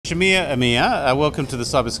Shahmeer Amir, welcome to the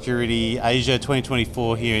Cybersecurity Asia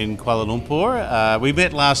 2024 here in Kuala Lumpur. We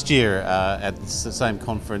met last year at the same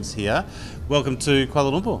conference here. Welcome to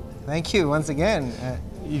Kuala Lumpur. Thank you once again.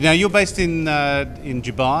 Now you're based in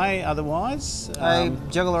Dubai otherwise? I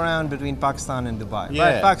juggle around between Pakistan and Dubai.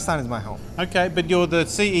 Yeah. But Pakistan is my home. Okay, but you're the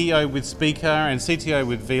CEO with SpeeQR and CTO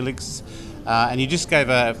with Felix. And you just gave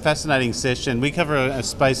a fascinating session. We cover a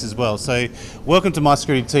space as well. So welcome to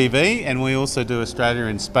MySecurityTV, and we also do Australia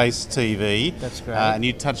in Space TV. That's great. And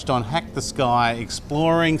you touched on Hack the Sky,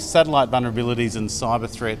 exploring satellite vulnerabilities and cyber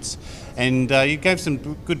threats. And you gave some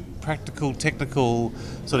good practical, technical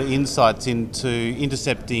sort of insights into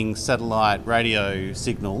intercepting satellite radio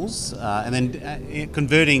signals and then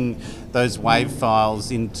converting those wave files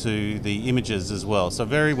into the images as well. So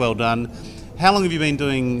very well done. How long have you been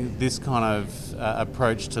doing this kind of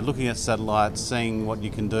approach to looking at satellites, seeing what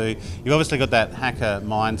you can do? You've obviously got that hacker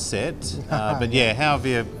mindset, but yeah, how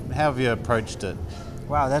have you approached it?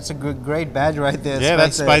 Wow, that's a great badge right there. Yeah,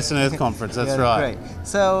 that's Space and Earth Conference. That's yeah, right. Great.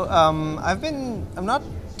 So I'm not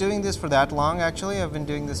doing this for that long actually. I've been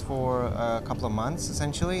doing this for a couple of months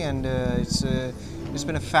essentially, and it's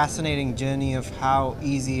been a fascinating journey of how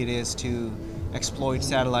easy it is to exploit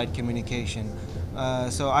satellite communication.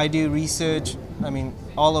 So I do research,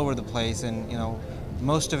 all over the place, and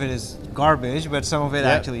most of it is garbage, but some of it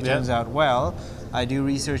actually turns out well. I do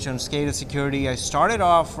research on SCADA security. I started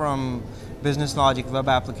off from business logic web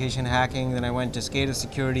application hacking, then I went to SCADA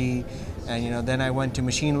security, and then I went to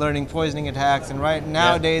machine learning poisoning attacks, and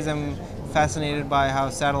nowadays I'm fascinated by how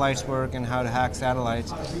satellites work and how to hack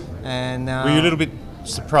satellites. And were you a little bit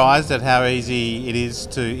surprised at how easy it is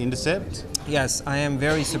to intercept? Yes, I am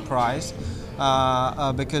very surprised.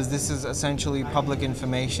 Because this is essentially public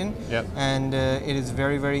information, and it is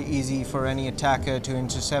very, very easy for any attacker to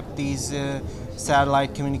intercept these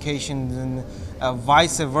satellite communications, and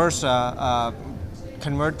vice versa,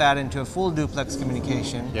 convert that into a full duplex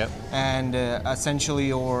communication, and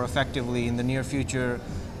essentially or effectively in the near future,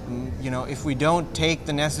 if we don't take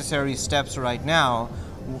the necessary steps right now,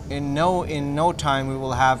 in no time we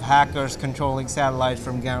will have hackers controlling satellites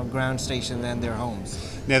from ground stations and their homes.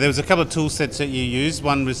 Now there was a couple of tool sets that you used.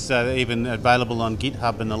 One was even available on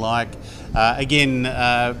GitHub and the like. Again,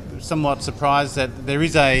 somewhat surprised that there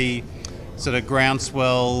is a sort of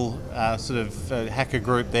groundswell hacker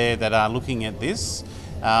group there that are looking at this.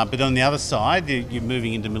 But on the other side, you're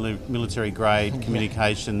moving into military-grade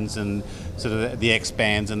communications and sort of the X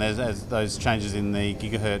bands and as those changes in the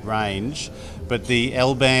gigahertz range. But the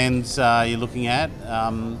L bands you're looking at.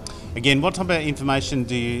 Again, what type of information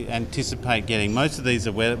do you anticipate getting? Most of these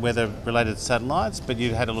are weather-related satellites, but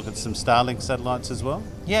you had a look at some Starlink satellites as well?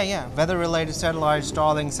 Yeah. Weather-related satellites,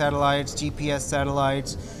 Starlink satellites, GPS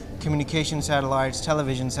satellites, communication satellites,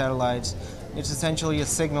 television satellites. It's essentially a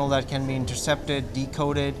signal that can be intercepted,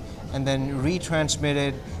 decoded, and then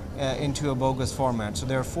retransmitted into a bogus format. So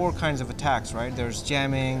there are four kinds of attacks, right? There's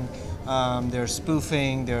jamming, there's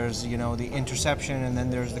spoofing, there's the interception, and then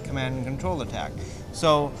there's the command and control attack.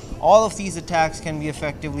 So all of these attacks can be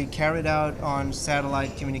effectively carried out on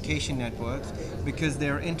satellite communication networks because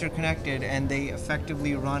they're interconnected and they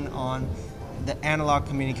effectively run on the analog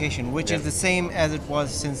communication, which is the same as it was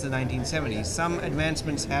since the 1970s. Some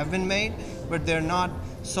advancements have been made, but they're not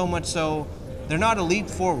so much so. They're not a leap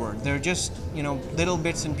forward. They're just little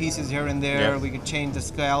bits and pieces here and there. We could change the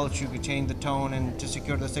squelch, you could change the tone, and to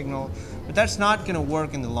secure the signal. But that's not going to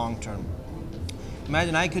work in the long term.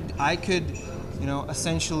 Imagine I could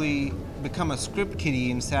essentially become a script kiddie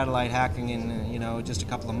in satellite hacking in just a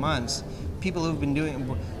couple of months. People who've been doing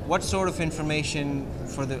what sort of information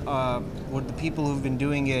for would the people who've been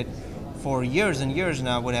doing it for years and years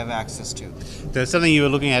now would have access to? So something you were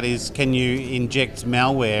looking at is, can you inject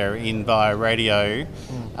malware in via radio?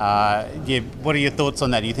 What are your thoughts on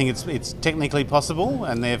that? Do you think it's technically possible,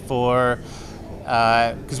 and therefore,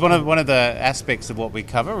 because one of the aspects of what we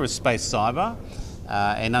cover is space cyber.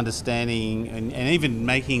 And understanding and even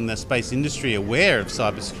making the space industry aware of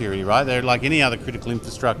cybersecurity, right? They're like any other critical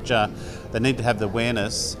infrastructure, they need to have the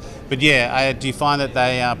awareness. But yeah, do you find that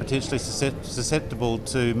they are potentially susceptible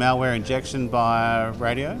to malware injection by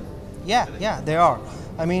radio? Yeah, they are.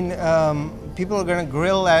 People are going to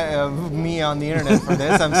grill me on the internet for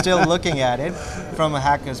this. I'm still looking at it from a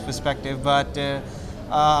hacker's perspective, but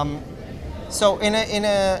so in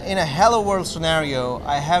a hello world scenario,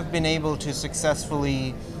 I have been able to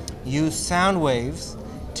successfully use sound waves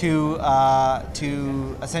to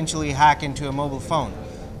essentially hack into a mobile phone.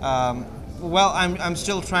 Well, I'm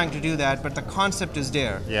still trying to do that, but the concept is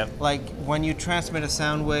there. Yep. Like when you transmit a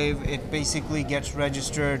sound wave, it basically gets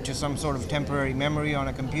registered to some sort of temporary memory on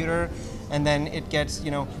a computer, and then it gets,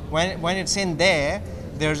 when it's in there,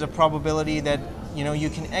 there's a probability that you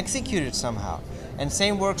can execute it somehow. And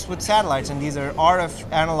same works with satellites, and these are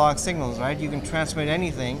RF analog signals, right? You can transmit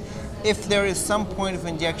anything. If there is some point of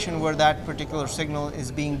injection where that particular signal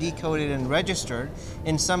is being decoded and registered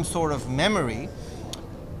in some sort of memory,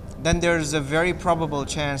 then there's a very probable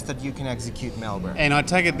chance that you can execute malware. And I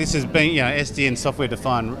take it this has been, SDN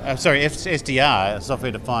SDR,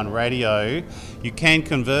 software-defined radio. You can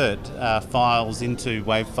convert files into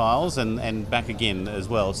WAV files and back again as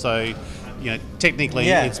well. So, technically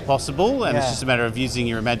it's possible, and it's just a matter of using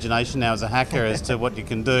your imagination now as a hacker as to what you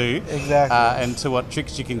can do, exactly, and to what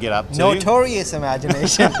tricks you can get up to. Notorious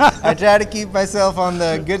imagination. I try to keep myself on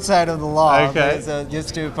the good side of the law, okay. So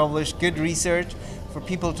just to publish good research for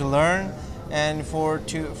people to learn and for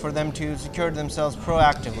them to secure themselves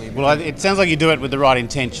proactively. Well, it sounds like you do it with the right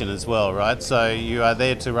intention as well, right? So you are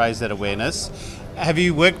there to raise that awareness. Have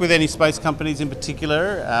you worked with any space companies in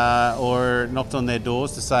particular, or knocked on their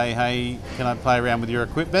doors to say, hey, can I play around with your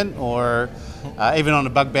equipment? Or even on a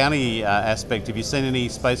bug bounty aspect, have you seen any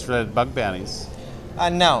space-related bug bounties?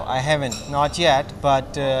 No, I haven't, not yet.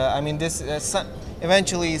 But this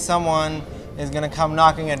eventually someone is going to come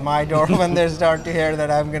knocking at my door when they start to hear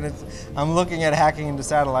that I'm looking at hacking into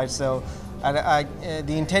satellites. So the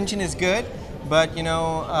intention is good. But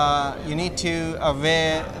you need to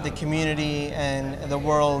aware the community and the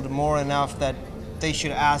world more enough that they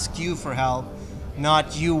should ask you for help,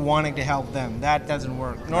 not you wanting to help them. That doesn't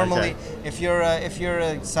work. Normally, if you're a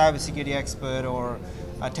cybersecurity expert or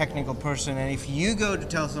a technical person, and if you go to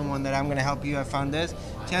tell someone that I'm going to help you, I found this,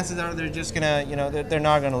 chances are they're just gonna, they're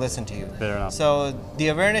not going to listen to you. Fair enough. So the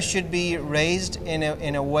awareness should be raised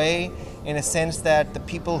in a way, in a sense that the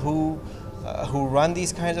people who run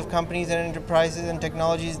these kinds of companies and enterprises and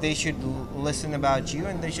technologies, they should listen about you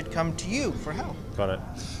and they should come to you for help. Got it.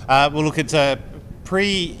 Well, look, it's a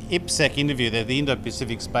pre-IPSEC interview there, the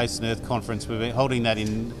Indo-Pacific Space and Earth Conference. We're holding that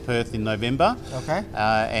in Perth in November. Okay.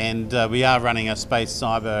 And we are running a space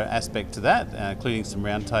cyber aspect to that, including some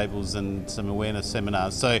roundtables and some awareness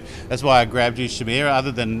seminars. So that's why I grabbed you, Shahmeer,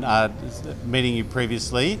 other than meeting you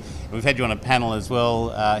previously. We've had you on a panel as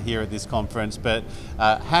well here at this conference, but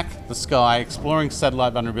Hack the Sky, Exploring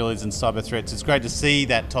Satellite Vulnerabilities and Cyber Threats. It's great to see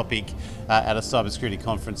that topic at a cybersecurity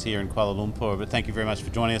conference here in Kuala Lumpur, but thank you very much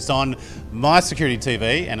for joining us on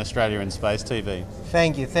MySecurityTV and Australia in Space TV.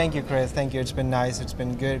 Thank you, Chris. Thank you. It's been nice. It's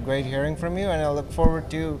been good, great hearing from you, and I look forward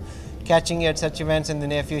to catching you at such events in the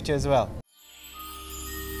near future as well.